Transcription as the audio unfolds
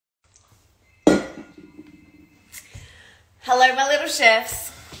Hello, my little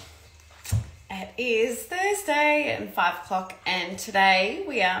chefs. It is Thursday and 5 o'clock, and today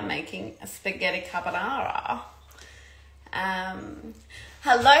we are making a spaghetti carbonara. Hello,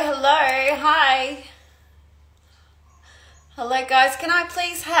 hi. Hello, guys. Can I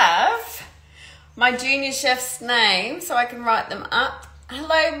please have my junior chef's name so I can write them up?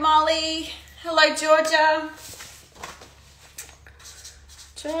 Hello, Molly. Hello, Georgia.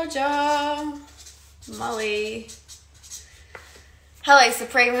 Molly. Hello,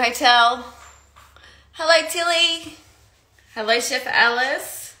 Supreme Hotel. Hello, Tilly. Hello, Chef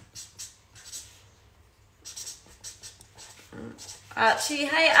Alice. Archie.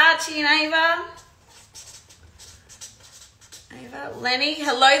 Hey, Archie and Ava. Lenny.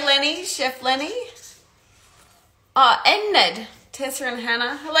 Hello, Lenny. Chef Lenny. Oh, and Ned. Tessa and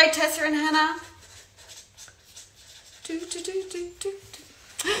Hannah. Hello, Tessa and Hannah.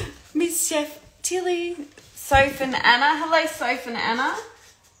 Miss Chef Tilly. Soph and Anna. Hello, Soph and Anna.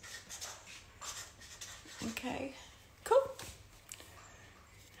 Okay, cool.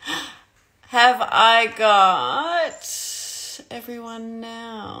 Have I got everyone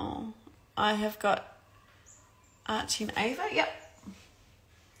now? I have got Archie and Ava. Yep.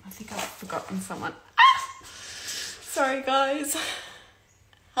 I think I've forgotten someone. Sorry, guys.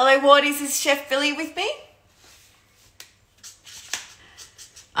 Hello, Wardies. Is Chef Billy with me?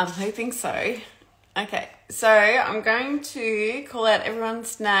 I'm hoping so. Okay, so I'm going to call out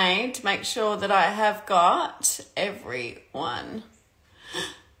everyone's name to make sure that I have got everyone.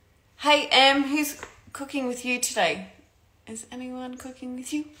 Hey, Em, who's cooking with you today? Is anyone cooking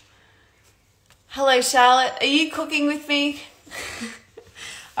with you? Hello, Charlotte. Are you cooking with me?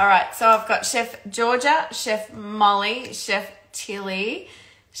 All right, so I've got Chef Georgia, Chef Molly, Chef Tilly,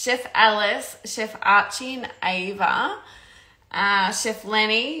 Chef Alice, Chef Archie and Ava, Chef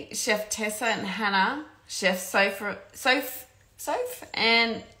Lenny, Chef Tessa and Hannah, Chef Soph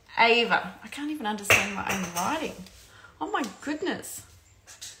and Ava. I can't even understand my own writing. Oh my goodness.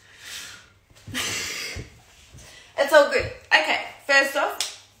 It's all good. Okay, first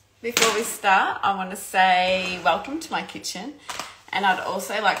off, before we start, I want to say welcome to my kitchen. And I'd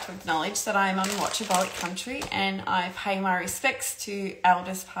also like to acknowledge that I am on Watchabolic country and I pay my respects to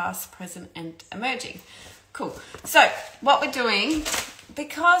elders past, present and emerging. Cool. So what we're doing,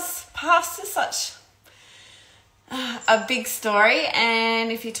 because pasta is such a big story,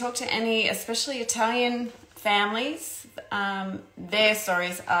 and if you talk to any, especially Italian families, their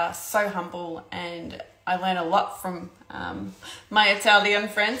stories are so humble, and I learn a lot from my Italian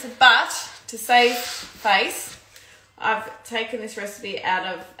friends. But to save face, I've taken this recipe out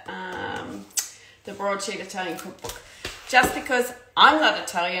of the Broadsheet Italian cookbook, just because I'm not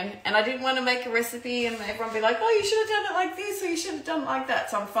Italian and I didn't want to make a recipe and everyone be like, oh, you should have done it like this or you should have done it like that.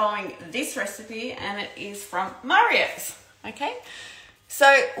 So I'm following this recipe and it is from Mario's. Okay, so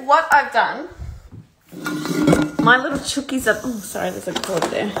what I've done, my little chookies that, oh sorry, there's a cord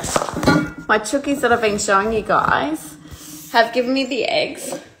there. My chookies that I've been showing you guys have given me the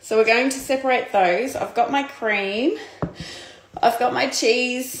eggs. So we're going to separate those. I've got my cream. I've got my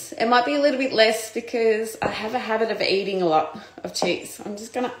cheese. It might be a little bit less because I have a habit of eating a lot of cheese. I'm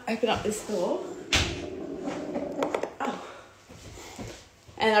just going to open up this door. Oh.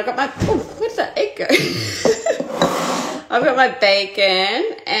 And I've got my... Oh, where did that egg go? I've got my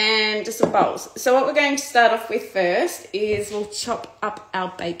bacon and just some bowls. So what we're going to start off with first is we'll chop up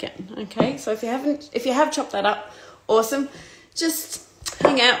our bacon. Okay, so if you have chopped that up, awesome. Just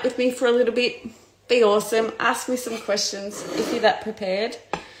hang out with me for a little bit. Be awesome. Ask me some questions if you're that prepared.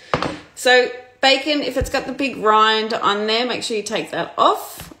 So bacon, if it's got the big rind on there, make sure you take that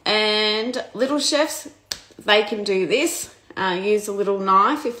off. And little chefs, they can do this. Use a little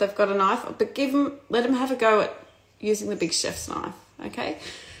knife if they've got a knife, but let them have a go at using the big chef's knife. Okay.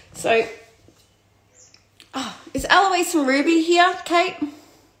 So, is Eloise and Ruby here, Kate?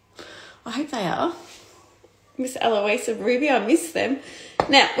 I hope they are. Miss Eloise and Ruby, I miss them.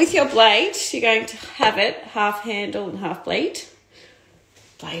 Now, with your blade, you're going to have it half handle and half blade.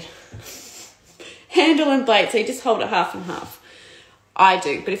 Handle and blade, so you just hold it half and half. I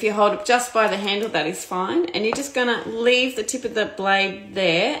do, but if you hold it just by the handle, that is fine. And you're just going to leave the tip of the blade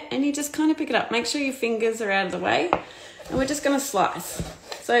there and you just kind of pick it up. Make sure your fingers are out of the way. And we're just going to slice.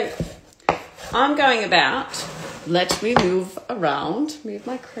 So I'm going about, let me move around, move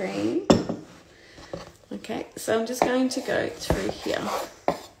my cream. Okay, so I'm just going to go through here.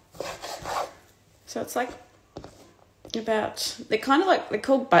 So it's like they're kind of like, they're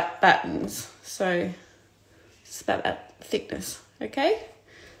called battens. So it's about that thickness, okay?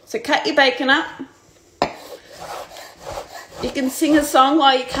 So cut your bacon up. You can sing a song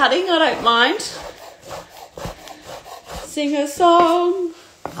while you're cutting, I don't mind. Sing a song.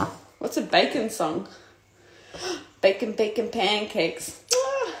 What's a bacon song? Bacon, bacon pancakes.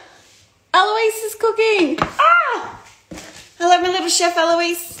 Ah. Eloise is cooking. Ah! Hello, my little chef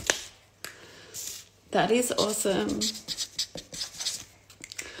Eloise. That is awesome.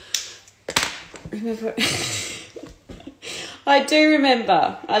 Remember, I do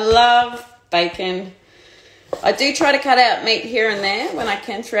remember. I love bacon. I do try to cut out meat here and there when I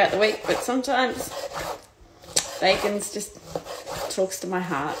can throughout the week, but sometimes bacon's just talks to my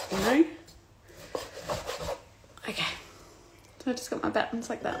heart, you know? Okay. So I just got my batons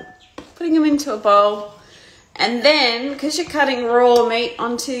like that. Putting them into a bowl. And then, because you're cutting raw meat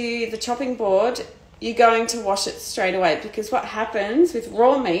onto the chopping board, you're going to wash it straight away, because what happens with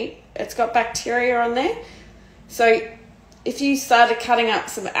raw meat, it's got bacteria on there. So if you started cutting up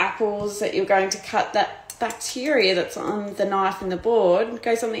some apples that you're going to cut, that bacteria that's on the knife and the board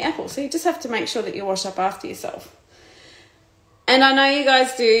goes on the apple. So you just have to make sure that you wash up after yourself. And I know you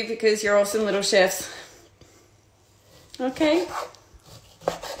guys do, because you're awesome little chefs. Okay?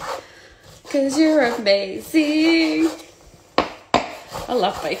 Because you're amazing. I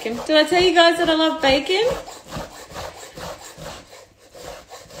love bacon. Did I tell you guys that I love bacon?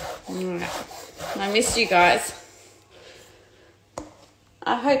 I missed you guys.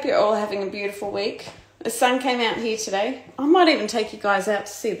 I hope you're all having a beautiful week. The sun came out here today. I might even take you guys out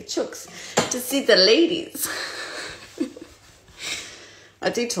to see the chooks, to see the ladies.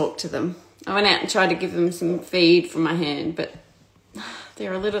 I do talk to them. I went out and tried to give them some feed from my hand, but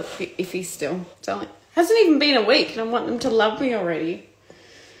they're a little bit iffy still. So it hasn't even been a week and I want them to love me already.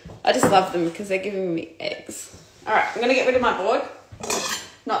 I just love them because they're giving me eggs. All right, I'm going to get rid of my board.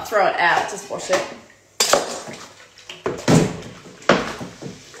 Not throw it out, just wash it.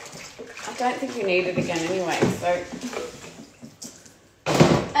 I don't think we need it again anyway, so.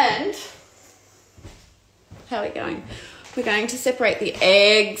 And how are we going? We're going to separate the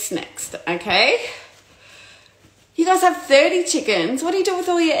eggs next, okay? You guys have 30 chickens. What do you do with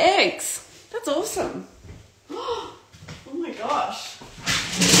all your eggs? That's awesome. Oh my gosh.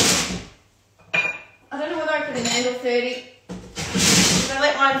 I don't know whether I can handle 30. I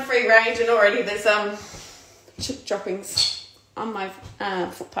let mine free range and already there's chip droppings on my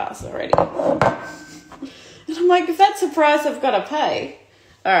footpaths already. And I'm like, if that's a price I've got to pay.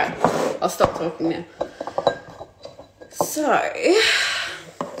 All right, I'll stop talking now. So,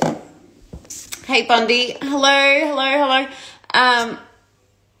 hey Bundy, hello.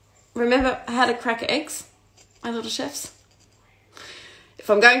 Remember how to crack eggs, my little chefs? If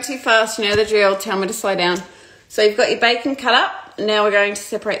I'm going too fast, you know the drill, tell me to slow down. So you've got your bacon cut up, now we're going to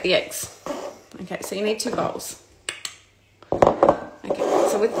separate the eggs. Okay, so you need 2 bowls. Okay,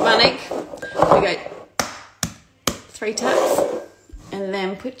 so with 1 egg, we go 3 taps, and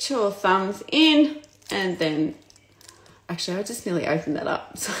then put your thumbs in, and then, actually I just nearly opened that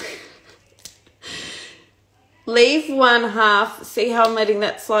up, so. Leave 1/2, see how I'm letting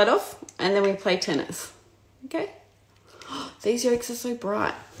that slide off, and then we play tennis, okay? These yolks are so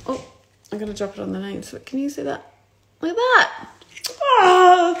bright. Oh, I'm going to drop it on the nails. Can you see that? Look at that.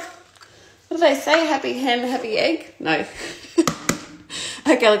 Oh, what do they say? Happy hen, happy egg? No.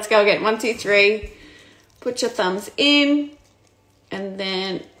 Okay, let's go again. 1, 2, 3. Put your thumbs in and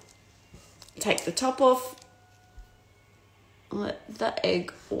then take the top off. Let the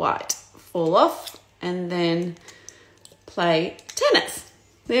egg white fall off and then play tennis.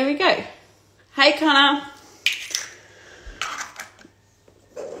 There we go. Hey, Connor.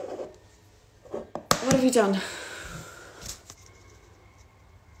 What have you done?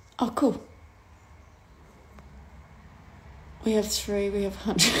 Oh, cool. We have 3, we have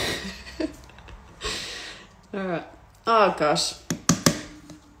 100. All right. Oh, gosh.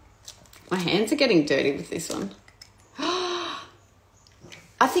 My hands are getting dirty with this one.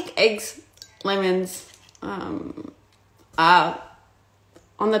 I think eggs, lemons are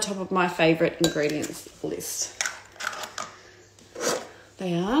on the top of my favourite ingredients list.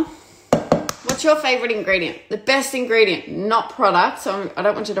 They are. What's your favourite ingredient? The best ingredient, not product. So I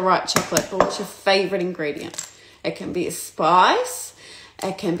don't want you to write chocolate, but what's your favourite ingredient? It can be a spice.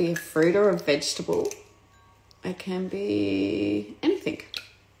 It can be a fruit or a vegetable. It can be anything.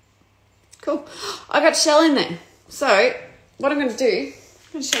 Cool. I got shell in there. So what I'm going to do,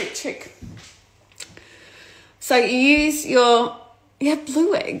 I'm going to show you a trick. So you have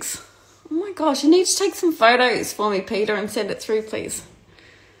blue eggs. Oh my gosh, you need to take some photos for me, Peter, and send it through, please.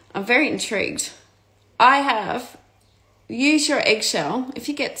 I'm very intrigued. Use your eggshell. If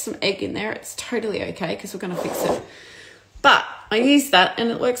you get some egg in there, it's totally okay because we're going to fix it. But I use that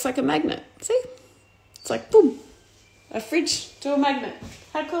and it works like a magnet. See? It's like, boom, a fridge to a magnet.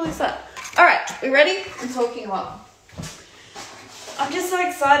 How cool is that? All right, we ready? I'm talking a lot. I'm just so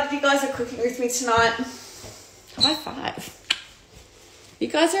excited you guys are cooking with me tonight. High five. You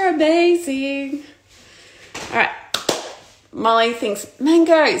guys are amazing. All right. Molly thinks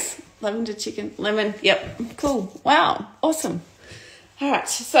mangoes. Lavender chicken. Lemon. Yep. Cool. Wow. Awesome. All right.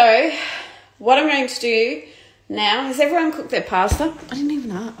 So what I'm going to do now, has everyone cooked their pasta? I didn't even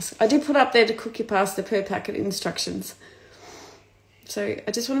ask. I did put up there to cook your pasta per packet instructions. So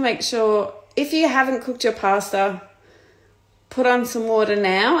I just want to make sure if you haven't cooked your pasta, put on some water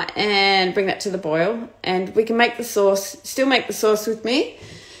now and bring that to the boil. And we can make the sauce, still make the sauce with me,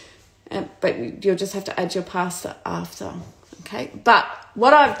 but you'll just have to add your pasta after, okay? But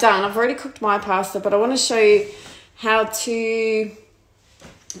what I've done, I've already cooked my pasta, but I want to show you how to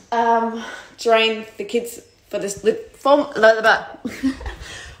drain the kids for this, for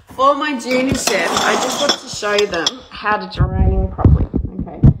my junior chef. I just want to show them how to drain properly,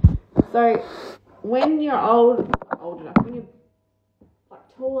 okay? So when you're old enough, when you're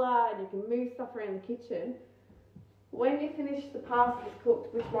taller and you can move stuff around the kitchen, when you finish the pasta's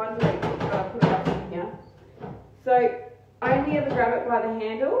cooked, which mine's already cooked, but I'll put it up in here. So I only ever grab it by the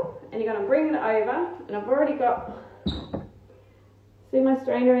handle and you're going to bring it over, and I've already got, see my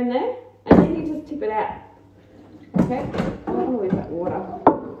strainer in there, and then you just tip it out, okay? I don't want to lose that water.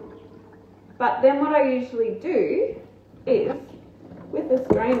 But then what I usually do is, with the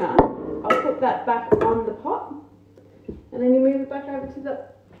strainer, I'll put that back on the pot, and then you move it back over to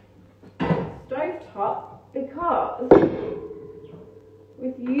the stove top, because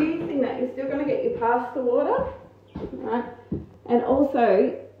with using that, you're still going to get your pasta water, right? And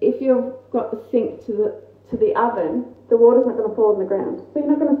also, if you've got the sink to the oven, the water's not going to fall on the ground, so you're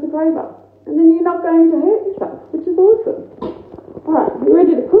not going to tip over, and then you're not going to hurt yourself, which is awesome. All right, you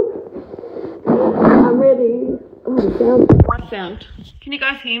ready to cook? I'm ready. Oh, the sound. What sound? Can you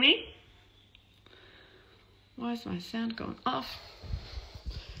guys hear me? Why is my sound going off?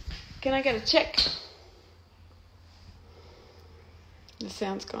 Can I get a check? The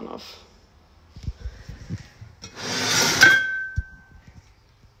sound's gone off.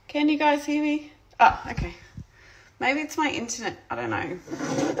 Can you guys hear me? Oh, okay. Maybe it's my internet. I don't know.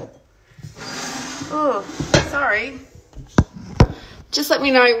 Oh, sorry. Just let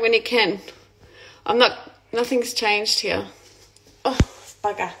me know when you can. Nothing's changed here. Oh,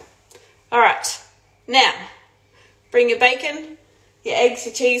 bugger. All right. Now, bring your bacon, your eggs,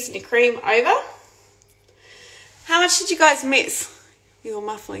 your cheese, and your cream over. How much did you guys miss? You were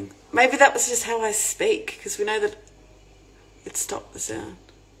muffling. Maybe that was just how I speak, because we know that it stopped the sound.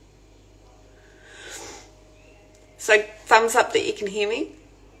 So, thumbs up that you can hear me.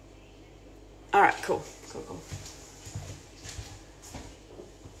 All right, cool. Okay.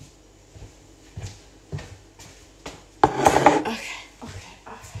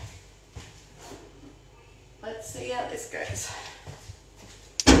 Let's see how this goes.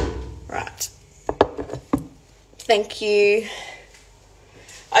 Right. Thank you.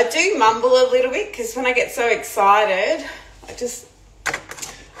 I do mumble a little bit because when I get so excited,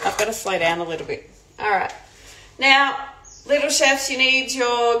 I've got to slow down a little bit. All right. Now, little chefs, you need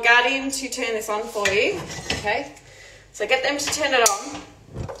your guardian to turn this on for you, okay? So get them to turn it on.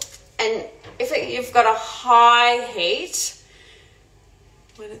 And if you've got a high heat,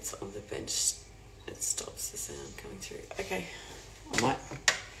 when it's on the bench, it stops the sound coming through. Okay, I might.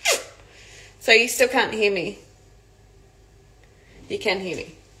 So you still can't hear me? You can hear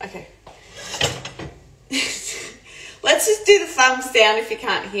me. Okay. Let's just do the thumbs down if you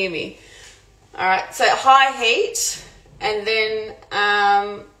can't hear me. All right, so high heat, and then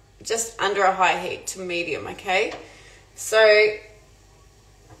just under a high heat to medium, okay? So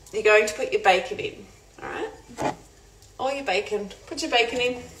you're going to put your bacon in, all right? All your bacon. Put your bacon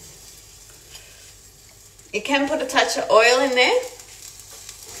in. You can put a touch of oil in there.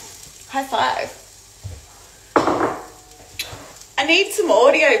 High five. I need some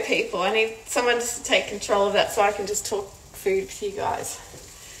audio, people. I need someone just to take control of that so I can just talk food with you guys.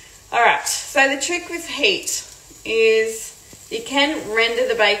 All right, so the trick with heat is you can render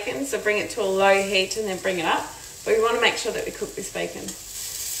the bacon, so bring it to a low heat and then bring it up. But we want to make sure that we cook this bacon.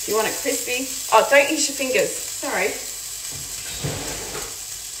 You want it crispy. Oh, don't use your fingers. Sorry.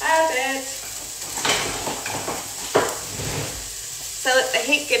 Add it. So let the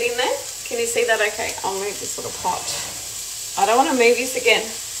heat get in there. Can you see that okay? I'll move this little pot. I don't want to move this again,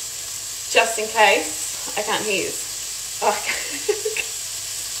 just in case I can't hear you. Oh,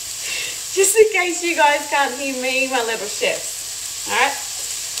 just in case you guys can't hear me, my little chefs. All right.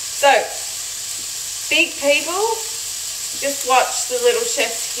 So, big people, just watch the little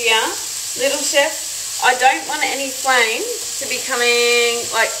chefs here. Little chefs, I don't want any flame to be coming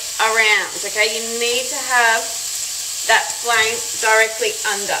like around. Okay, you need to have that flame directly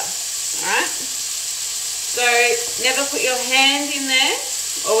under. Alright? So never put your hand in there.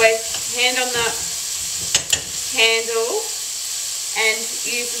 Always hand on the handle and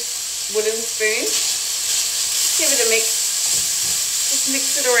use a wooden spoon. Give it a mix. Just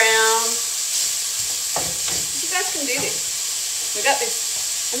mix it around. You guys can do this. We got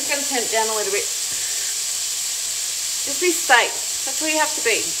this. I'm just going to turn it down a little bit. Just be safe. That's where you have to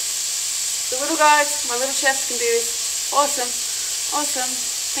be. The little guys, my little chefs can do this. Awesome. Awesome.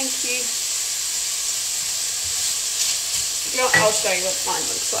 Thank you. You know what? I'll show you what mine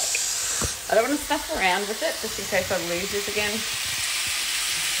looks like. I don't want to stuff around with it just in case I lose this again.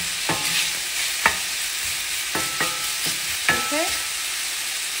 Okay.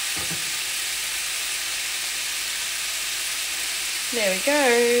 There we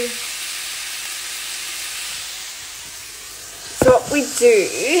go. So what we do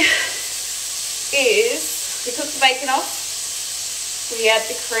is we cook the bacon off, we add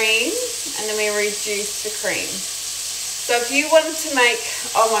the cream, and then we reduce the cream. So if you wanted to make,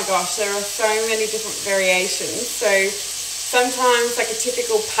 oh my gosh, there are so many different variations. So sometimes like a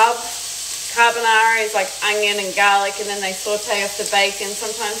typical pub carbonara is like onion and garlic, and then they saute off the bacon.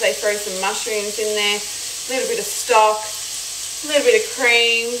 Sometimes they throw some mushrooms in there, a little bit of stock, a little bit of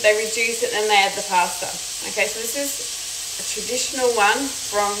cream, they reduce it, and then they add the pasta. Okay, so this is a traditional one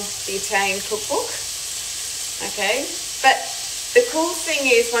from the Italian cookbook. Okay, but the cool thing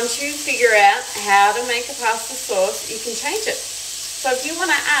is once you figure out how to make a pasta sauce, you can change it. So if you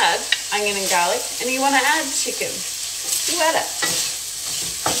want to add onion and garlic and you want to add chicken, you add it.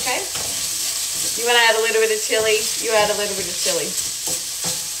 Okay, you want to add a little bit of chili, you add a little bit of chili.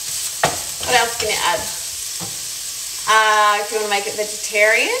 What else can you add? If you want to make it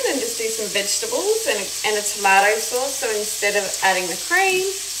vegetarian, and just do some vegetables and a tomato sauce. So instead of adding the cream,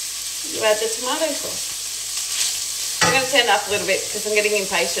 you add the tomato sauce. I'm going to turn it up a little bit because I'm getting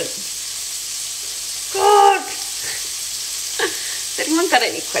impatient. God! Has anyone got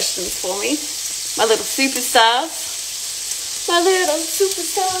any questions for me? My little superstars. My little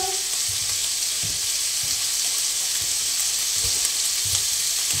superstars.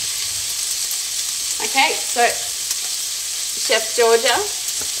 Okay, so Chef Georgia,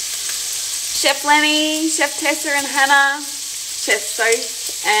 Chef Lenny, Chef Tessa and Hannah, Chef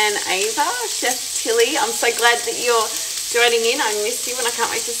Soph and Ava, Chef Tilly. I'm so glad that you're joining in. I miss you and I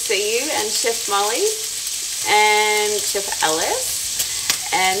can't wait to see you. And Chef Molly and Chef Alice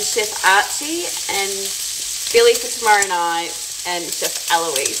and Chef Archie and Billy for tomorrow night and Chef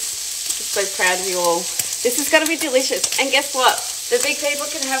Eloise. I'm so proud of you all. This is going to be delicious. And guess what? The big people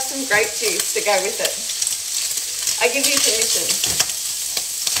can have some grape juice to go with it. I give you permission.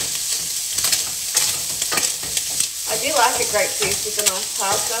 I do like a grape juice with a nice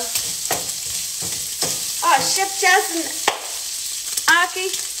pasta. Oh, Chef Jazz and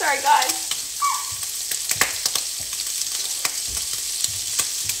Archie. Sorry, guys.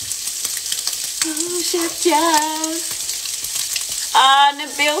 Oh, Chef Jazz. Ah,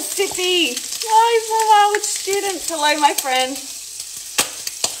 Nabil Sippy. Oh, he's my college student. Hello, my friend.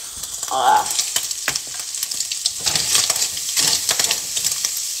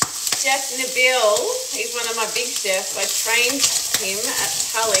 Chef Nabil, he's one of my big chefs. I trained him at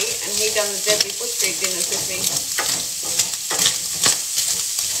Tully and he done the Deadly Bush Food dinners with me.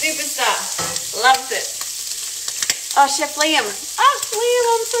 Superstar, loves it. Oh, Chef Liam. Oh, Liam,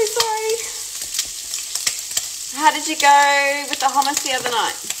 I'm so sorry. How did you go with the hummus the other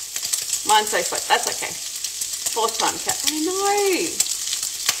night? Mine's so sweet. That's okay. 4th time, Kat. I know.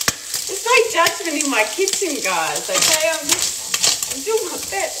 There's no judgment in my kitchen, guys. Okay, I'm doing my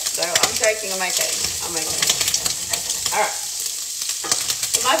best. So I'm joking. I'm okay. I'm okay. All right.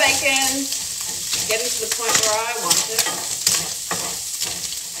 So my bacon is getting to the point where I want it.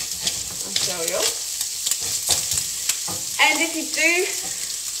 I'll show you. And if you do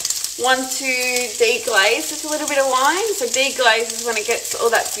want to deglaze with a little bit of wine, so deglaze is when it gets all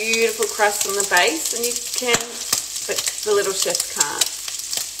that beautiful crust on the base, and you can, but the little chefs can't.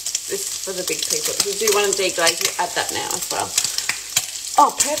 This is for the big people. If you do want to deglaze, you add that now as well.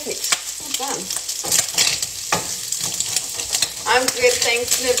 Oh, perfect. Well done. I'm good,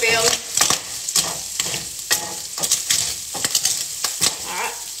 thanks, Nabil.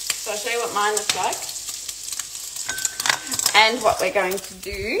 Alright, so I'll show you what mine looks like. And what we're going to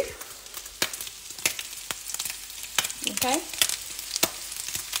do. Okay.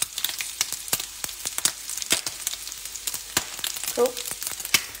 Cool.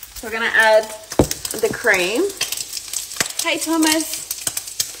 So we're going to add the cream. Hey, Thomas.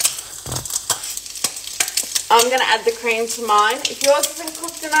 I'm going to add the cream to mine. If yours isn't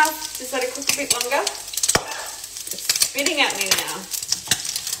cooked enough, just let it cook a bit longer. It's spitting at me now.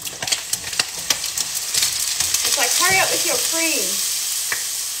 It's like, hurry up with your cream.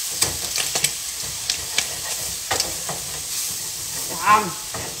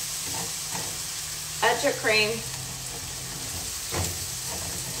 Add your cream.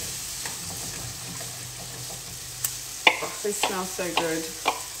 Oh, this smells so good.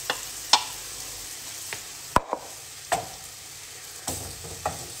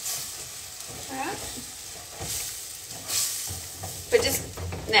 Alright. But just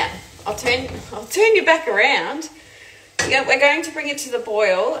now, I'll turn you back around. We're going to bring it to the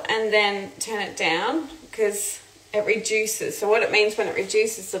boil and then turn it down because it reduces. So what it means when it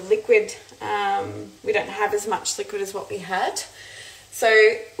reduces the liquid, we don't have as much liquid as what we had. So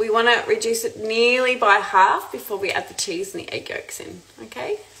we want to reduce it nearly by half before we add the cheese and the egg yolks in,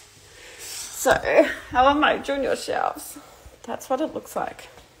 okay? So, how am I doing your shelves? That's what it looks like.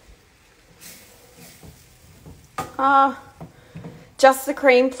 Just the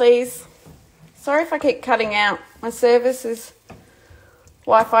cream, please. Sorry if I keep cutting out. My service is,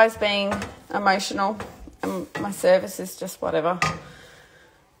 Wi-Fi's being emotional and my service is just whatever.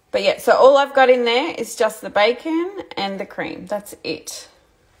 But yeah, so all I've got in there is just the bacon and the cream. That's it.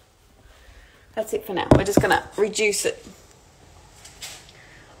 That's it for now. We're just going to reduce it.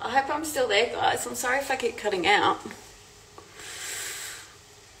 I hope I'm still there, guys. I'm sorry if I keep cutting out.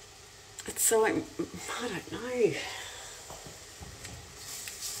 It's so, I don't know.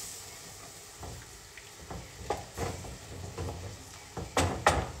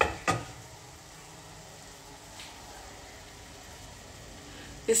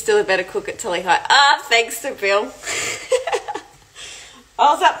 You're still a better cook at Tully High. Thanks to Bill.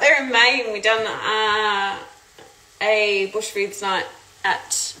 I was up there in May and we done a bush foods night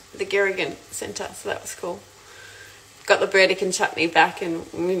at the Gerrigan Centre, so that was cool. Got the Burdekin chutney back and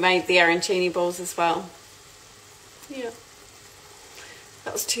we made the arancini balls as well. Yeah.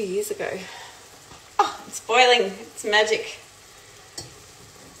 That was 2 years ago. Oh, it's boiling. It's magic.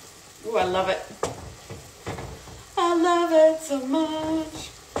 Oh, I love it. I love it so much.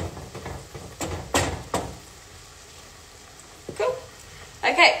 Cool.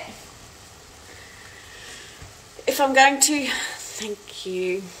 Okay. If I'm going to, thank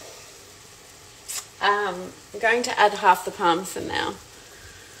you. I'm going to add half the parmesan now.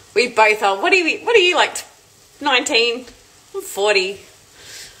 We both are. What are you like? 19, 40,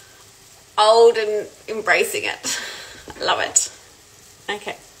 old and embracing it. I love it.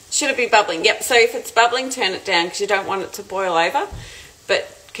 Okay. Should it be bubbling? Yep. So if it's bubbling, turn it down because you don't want it to boil over,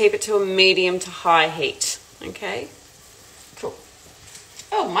 but keep it to a medium to high heat. Okay. Cool.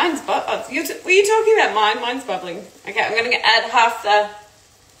 Oh, mine's bubbling. Were you talking about mine? Mine's bubbling. Okay, I'm going to add half the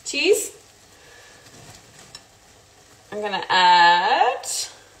cheese. I'm going to add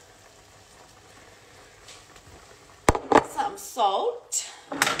some salt.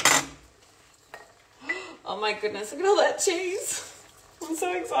 Oh my goodness, look at all that cheese. I'm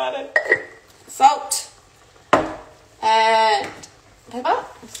so excited. Salt and pepper.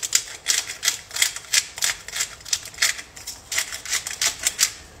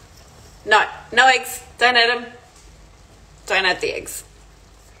 No eggs. Don't add them. Don't add the eggs.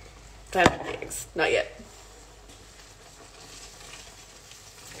 Don't add the eggs. Not yet.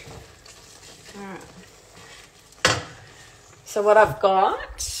 All right. So what I've got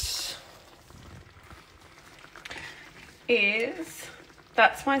is,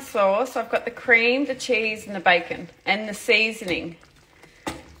 that's my sauce. I've got the cream, the cheese and the bacon and the seasoning.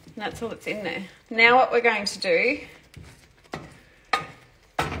 And that's all that's in there. Now what we're going to do,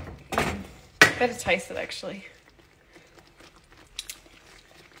 better taste it actually.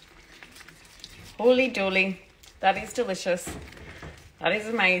 Holy dooly. That is delicious. That is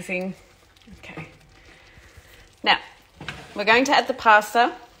amazing. Okay. Now, we're going to add the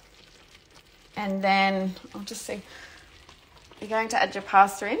pasta and then I'll just see. You're going to add your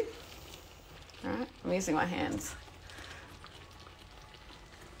pasta in. All right, I'm using my hands.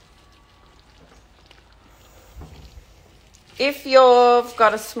 If you've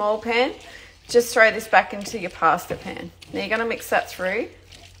got a small pan, just throw this back into your pasta pan. Now you're going to mix that through.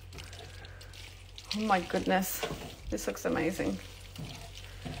 Oh my goodness, this looks amazing.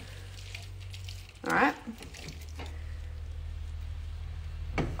 All right.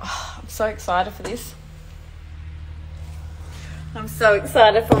 Oh, I'm so excited for this. I'm so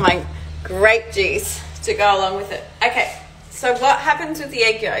excited for my grape juice to go along with it. Okay, so what happens with the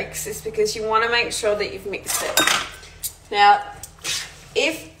egg yolks is because you want to make sure that you've mixed it. Now,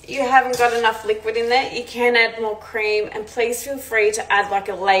 if you haven't got enough liquid in there, you can add more cream, and please feel free to add like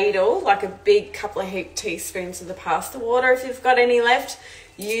a ladle, like a big couple of teaspoons of the pasta water if you've got any left.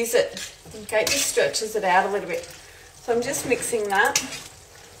 Use it. Okay, it just stretches it out a little bit. So I'm just mixing that.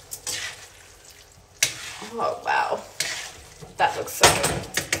 Oh, wow. That looks so good.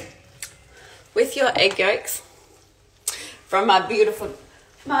 With your egg yolks from my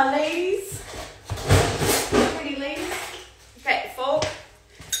ladies. Pretty ladies. Okay, fork.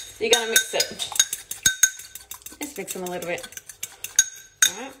 So you're going to mix it. Let's mix them a little bit.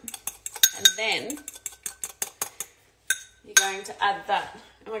 All right. And then you're going to add that.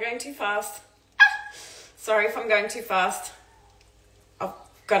 Am I going too fast? Sorry if I'm going too fast. I've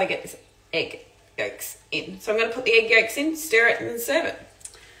got to get this egg yolks in. So I'm going to put the egg yolks in, stir it, and then serve it.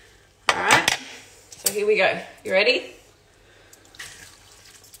 All right. So here we go. You ready?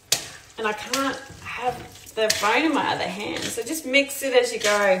 And I can't have the phone in my other hand, so just mix it as you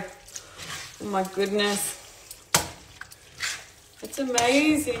go. Oh my goodness. It's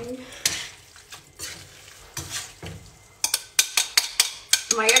amazing.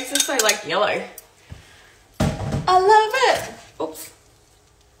 My eggs are so like yellow. I love it. Oops.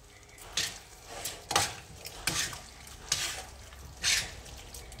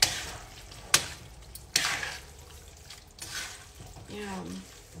 Yum.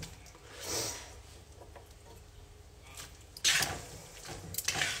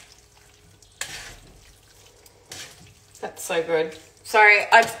 That's so good. Sorry,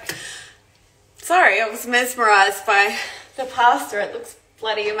 I was mesmerized by the pasta. It looks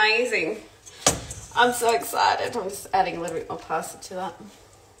bloody amazing. I'm so excited. I'm just adding a little bit more pasta to that.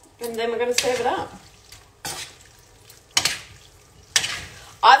 And then we're going to serve it up.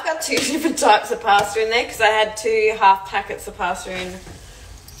 I've got 2 different types of pasta in there because I had 2 half packets of pasta in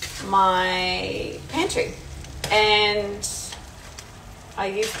my pantry. And I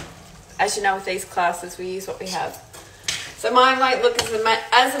use, as you know, with these classes, we use what we have. So mine won't look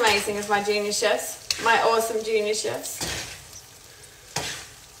as amazing as my junior chefs, my awesome junior chefs.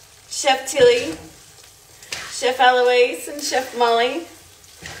 Chef Tilly, Chef Eloise, and Chef Molly.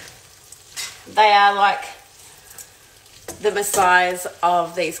 They are like the messiahs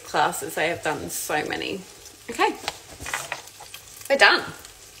of these classes. They have done so many. Okay, we're done.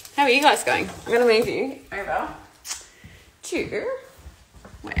 How are you guys going? I'm going to move you over to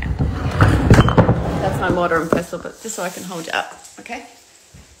where? That's my mortar and pestle, but just so I can hold you up, okay?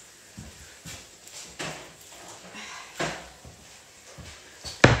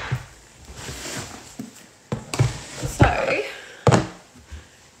 So,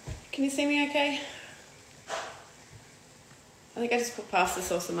 can you see me okay? I think I just put pasta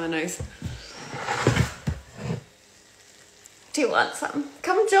sauce in my nose. Do you want some?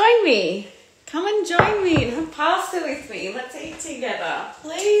 Come join me. Come and join me and have pasta with me. Let's eat together.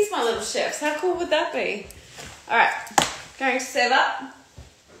 Please, my little chefs. How cool would that be? All right, going to serve up.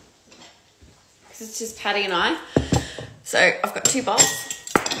 Because it's just Patty and I. So I've got 2 bowls.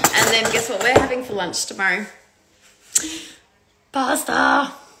 And then guess what we're having for lunch tomorrow?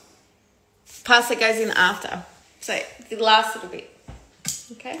 Pasta. Pasta goes in after. So the last little bit.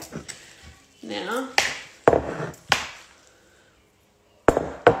 Okay. Now,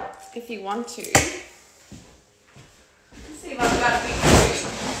 if you want to, let's see if I've got a big food.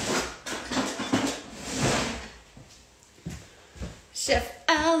 Chef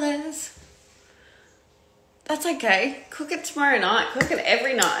Alice. That's okay. Cook it tomorrow night. Cook it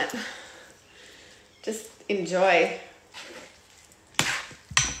every night. Just enjoy.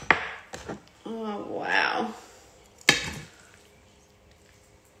 Oh, wow.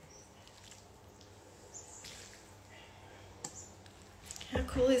 How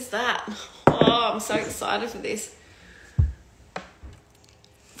cool is that? Oh, I'm so excited for this.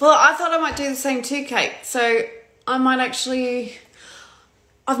 Well, I thought I might do the same too, Kate. So I might actually,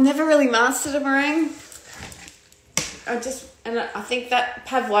 I've never really mastered a meringue. I think that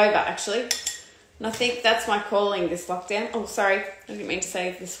pavlova actually. And I think that's my calling this lockdown. Oh, sorry. I didn't mean to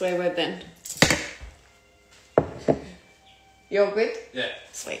say the swear word then. You're good? Yeah.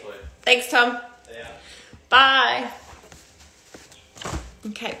 Sweet. Thanks, Tom. Yeah. Bye.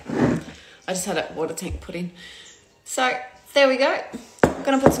 Okay. I just had a water tank put in. So, there we go. I'm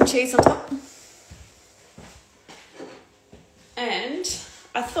going to put some cheese on top. And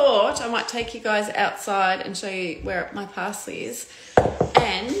I thought I might take you guys outside and show you where my parsley is.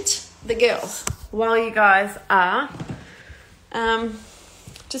 And the girls, while you guys are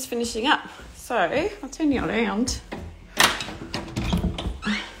just finishing up. So, I'll turn you around.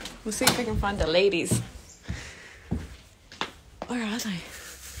 We'll see if we can find the ladies. Where are they?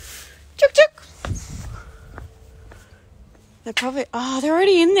 Chuk chuk. They're probably, they're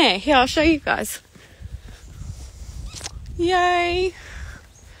already in there. Here, I'll show you guys. Yay.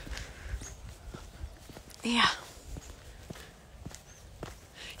 Yeah.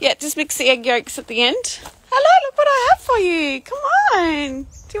 Yeah, just mix the egg yolks at the end. Hello, look what I I have for you? Come on.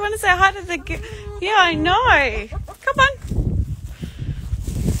 Do you want to say hi to the... Yeah, I know. Come on.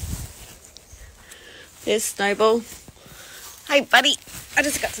 There's Snowball. Hey, buddy. I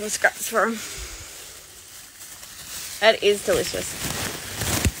just got some scraps for him. That is delicious.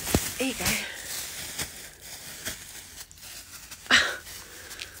 There you go.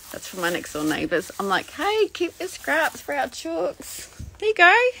 That's from my next door neighbours. I'm like, hey, keep your scraps for our chooks. There you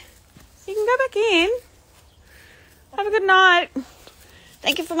go. You can go back in. Have a good night.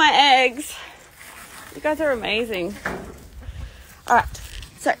 Thank you for my eggs. You guys are amazing. All right.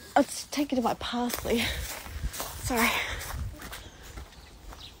 So I'll just take you to my parsley. Sorry.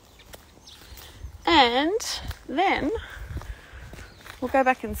 And then we'll go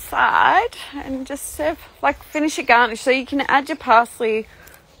back inside and just serve, like finish your garnish. So you can add your parsley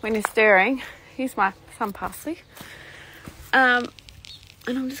when you're stirring. Here's some parsley. And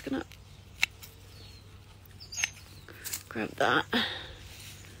I'm just going to grab that.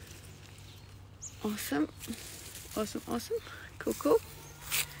 Awesome. Awesome, awesome. Cool, cool.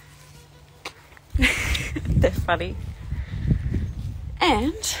 They're funny.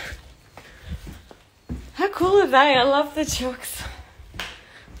 And how cool are they? I love the chooks.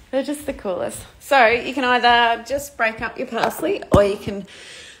 They're just the coolest. So you can either just break up your parsley or you can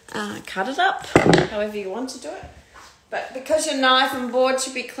cut it up, however you want to do it. But because your knife and board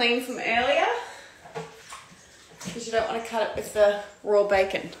should be clean from earlier, because you don't want to cut it with the raw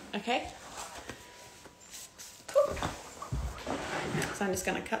bacon, okay? Cool. So I'm just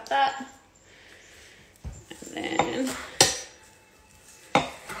going to cut that. And then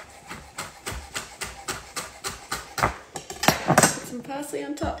put some parsley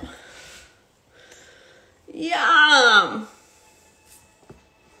on top. Yum!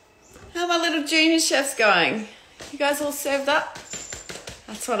 How are my little junior chefs going? You guys all served up?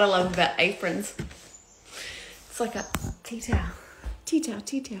 That's what I love about aprons. It's like a tea towel. Tea towel,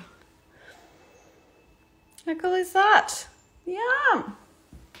 tea towel. How cool is that? Yum!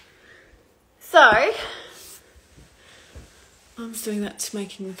 So, Mum's doing that to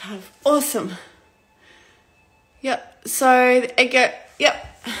make him have awesome. Yep, so the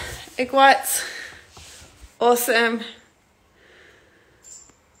egg whites. Awesome.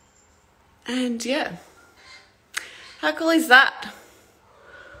 And yeah, how cool is that?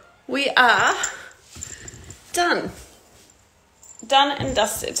 We are done. Done and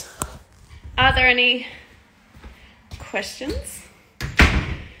dusted. Are there any questions?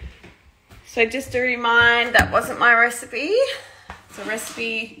 So just to remind, that wasn't my recipe. It's a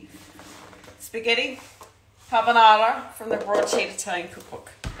recipe spaghetti carbonara from the Broadsheet Italian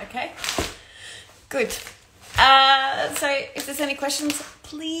Cookbook. Okay, good. So if there's any questions,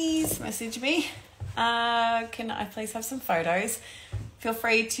 please message me. Can I please have some photos? Feel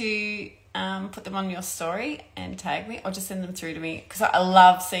free to put them on your story and tag me, or just send them through to me, because I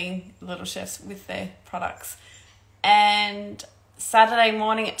love seeing little chefs with their products. And Saturday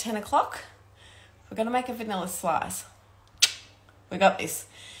morning at 10 o'clock, we're going to make a vanilla slice. We got this.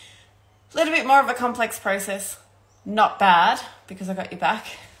 A little bit more of a complex process. Not bad, because I got your back,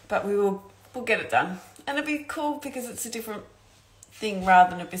 but we'll get it done. And it'll be cool because it's a different thing rather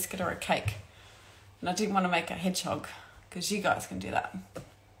than a biscuit or a cake. And I didn't want to make a hedgehog, because you guys can do that.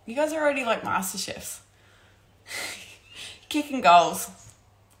 You guys are already like master chefs. Kicking goals.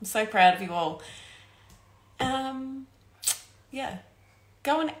 I'm so proud of you all. Yeah.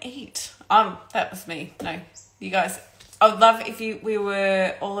 Go and eat. That was me. No, you guys. I would love if we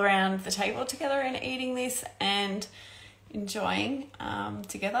were all around the table together and eating this and enjoying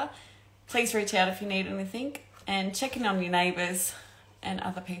together. Please reach out if you need anything, and check in on your neighbours and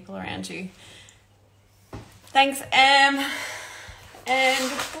other people around you. Thanks, Em.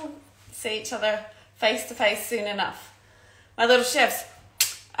 And we'll see each other face to face soon enough. My little chefs,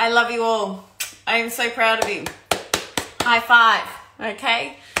 I love you all. I am so proud of you. High five,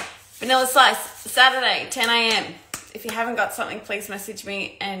 okay? Vanilla slice, Saturday, 10 a.m. If you haven't got something, please message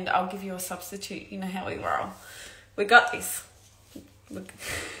me and I'll give you a substitute. You know how we roll. We got this.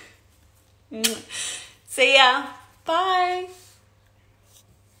 See ya. Bye.